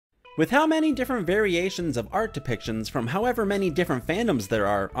With how many different variations of art depictions from however many different fandoms there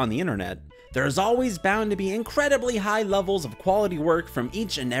are on the internet, there is always bound to be incredibly high levels of quality work from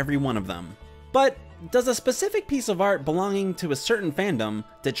each and every one of them. But does a specific piece of art belonging to a certain fandom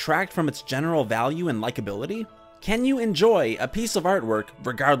detract from its general value and likability? Can you enjoy a piece of artwork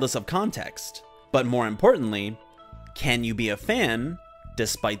regardless of context? But more importantly, can you be a fan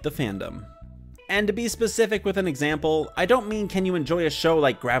despite the fandom? And to be specific with an example, I don't mean can you enjoy a show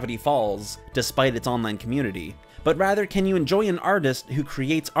like Gravity Falls despite its online community, but rather can you enjoy an artist who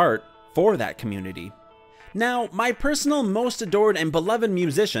creates art for that community? Now, my personal most adored and beloved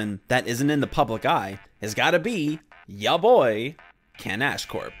musician that isn't in the public eye has gotta be, ya boy, Ken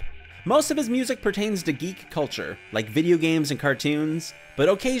Ashcorp. Most of his music pertains to geek culture, like video games and cartoons, but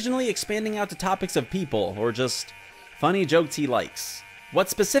occasionally expanding out to topics of people or just funny jokes he likes. What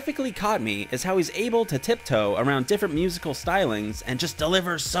specifically caught me is how he's able to tiptoe around different musical stylings and just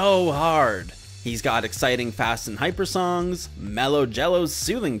deliver so hard. He's got exciting fast and hyper songs, mellow jello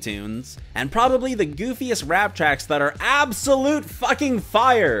soothing tunes, and probably the goofiest rap tracks that are absolute fucking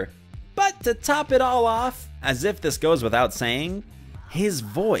fire. But to top it all off, as if this goes without saying, his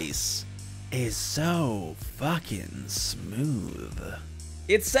voice is so fucking smooth.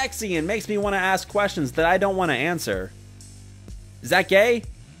 It's sexy and makes me want to ask questions that I don't want to answer. Is that gay?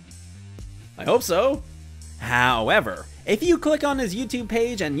 I hope so. However, if you click on his YouTube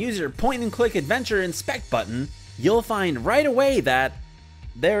page and use your point and click adventure inspect button, you'll find right away that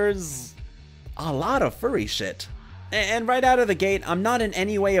there's a lot of furry shit. And right out of the gate, I'm not in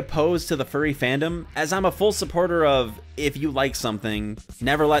any way opposed to the furry fandom, as I'm a full supporter of, if you like something,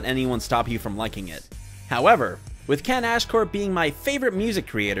 never let anyone stop you from liking it. However, with Ken Ashcorp being my favorite music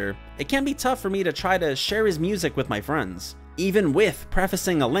creator, it can be tough for me to try to share his music with my friends, even with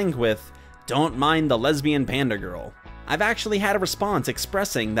prefacing a link with, "Don't mind the lesbian panda girl." I've actually had a response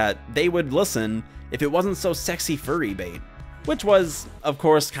expressing that they would listen if it wasn't so sexy furry bait, which was, of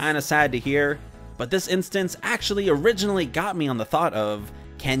course, kinda sad to hear, but this instance actually originally got me on the thought of,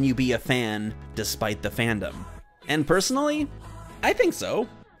 can you be a fan despite the fandom? And personally, I think so.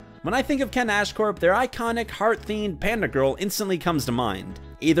 When I think of Ken Ashcorp, their iconic heart-themed panda girl instantly comes to mind,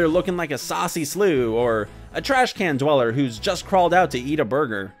 either looking like a saucy slew or a trash can dweller who's just crawled out to eat a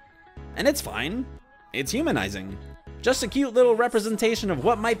burger. And it's fine. It's humanizing. Just a cute little representation of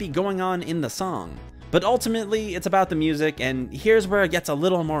what might be going on in the song. But ultimately, it's about the music, and here's where it gets a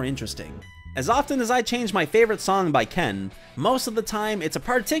little more interesting. As often as I change my favorite song by Ken, most of the time it's a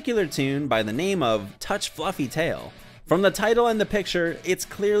particular tune by the name of Touch Fluffy Tail. From the title and the picture, it's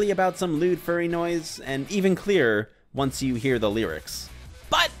clearly about some lewd furry noise, and even clearer once you hear the lyrics.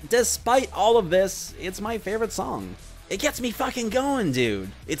 But despite all of this, it's my favorite song. It gets me fucking going, dude.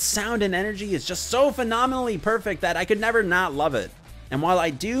 Its sound and energy is just so phenomenally perfect that I could never not love it. And while I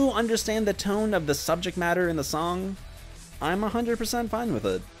do understand the tone of the subject matter in the song, I'm 100% fine with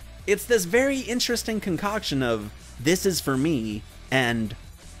it. It's this very interesting concoction of, this is for me, and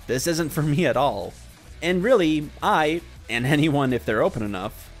this isn't for me at all. And really, I, and anyone if they're open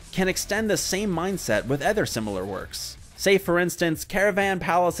enough, can extend the same mindset with other similar works. Say for instance, Caravan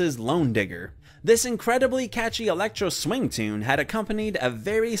Palace's Lone Digger. This incredibly catchy electro swing tune had accompanied a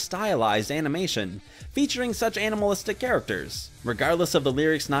very stylized animation, featuring such animalistic characters, regardless of the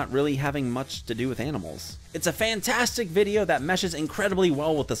lyrics not really having much to do with animals. It's a fantastic video that meshes incredibly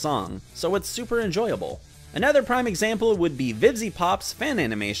well with the song, so it's super enjoyable. Another prime example would be Vivziepop's fan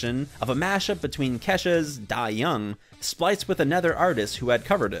animation of a mashup between Kesha's Die Young spliced with another artist who had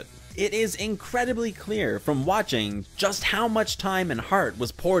covered it. It is incredibly clear from watching just how much time and heart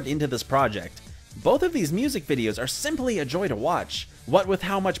was poured into this project. Both of these music videos are simply a joy to watch, what with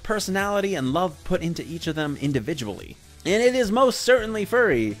how much personality and love put into each of them individually. And it is most certainly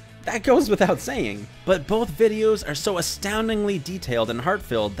furry, that goes without saying, but both videos are so astoundingly detailed and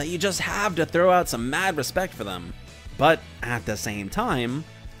heart-filled that you just have to throw out some mad respect for them. But at the same time,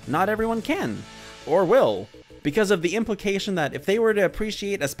 not everyone can, or will, because of the implication that if they were to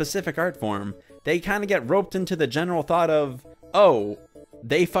appreciate a specific art form, they kind of get roped into the general thought of, oh,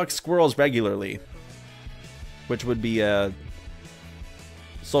 they fuck squirrels regularly, which would be a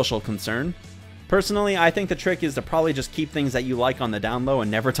social concern. Personally, I think the trick is to probably just keep things that you like on the down low and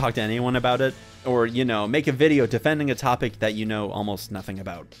never talk to anyone about it, or, you know, make a video defending a topic that you know almost nothing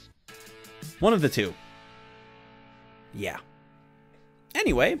about. One of the two. Yeah.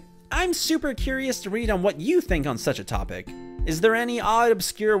 Anyway, I'm super curious to read on what you think on such a topic. Is there any odd,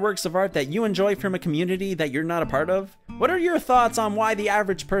 obscure works of art that you enjoy from a community that you're not a part of? What are your thoughts on why the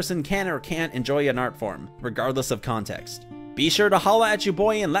average person can or can't enjoy an art form, regardless of context? Be sure to holla at your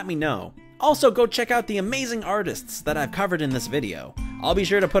boy and let me know. Also, go check out the amazing artists that I've covered in this video. I'll be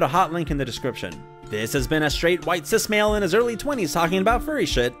sure to put a hot link in the description. This has been a straight white cis male in his early 20s talking about furry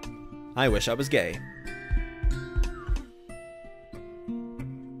shit. I wish I was gay.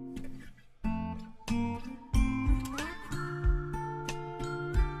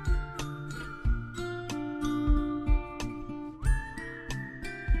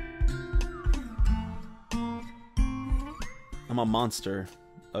 I'm a monster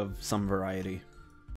of some variety.